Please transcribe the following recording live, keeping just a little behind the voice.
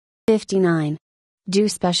59. Do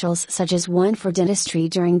specials such as one for dentistry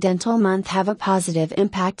during dental month have a positive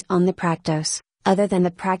impact on the practice, other than the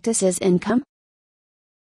practice's income?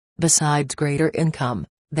 Besides greater income,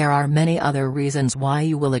 there are many other reasons why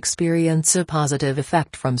you will experience a positive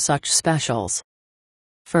effect from such specials.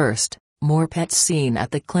 First, more pets seen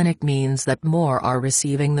at the clinic means that more are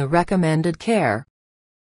receiving the recommended care.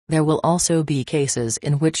 There will also be cases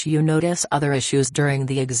in which you notice other issues during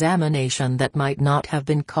the examination that might not have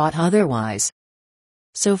been caught otherwise.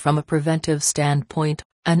 So from a preventive standpoint,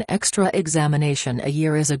 an extra examination a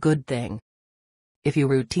year is a good thing. If you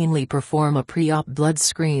routinely perform a pre-op blood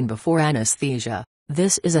screen before anesthesia,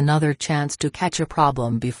 this is another chance to catch a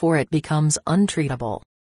problem before it becomes untreatable.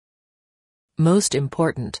 Most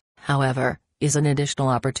important, however, is an additional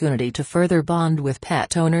opportunity to further bond with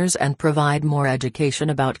pet owners and provide more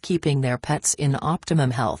education about keeping their pets in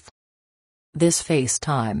optimum health. This face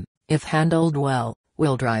time, if handled well,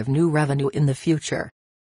 will drive new revenue in the future.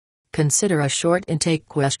 Consider a short intake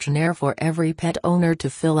questionnaire for every pet owner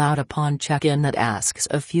to fill out upon check-in that asks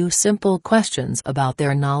a few simple questions about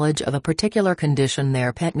their knowledge of a particular condition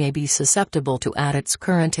their pet may be susceptible to at its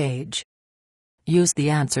current age. Use the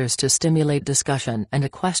answers to stimulate discussion and a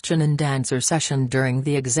question-and-answer session during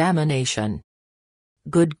the examination.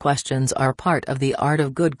 Good questions are part of the art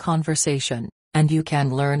of good conversation, and you can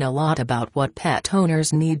learn a lot about what pet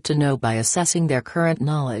owners need to know by assessing their current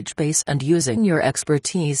knowledge base and using your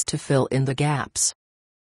expertise to fill in the gaps.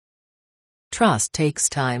 Trust takes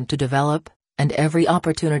time to develop, and every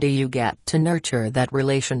opportunity you get to nurture that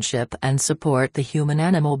relationship and support the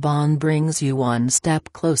human-animal bond brings you one step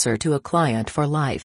closer to a client for life.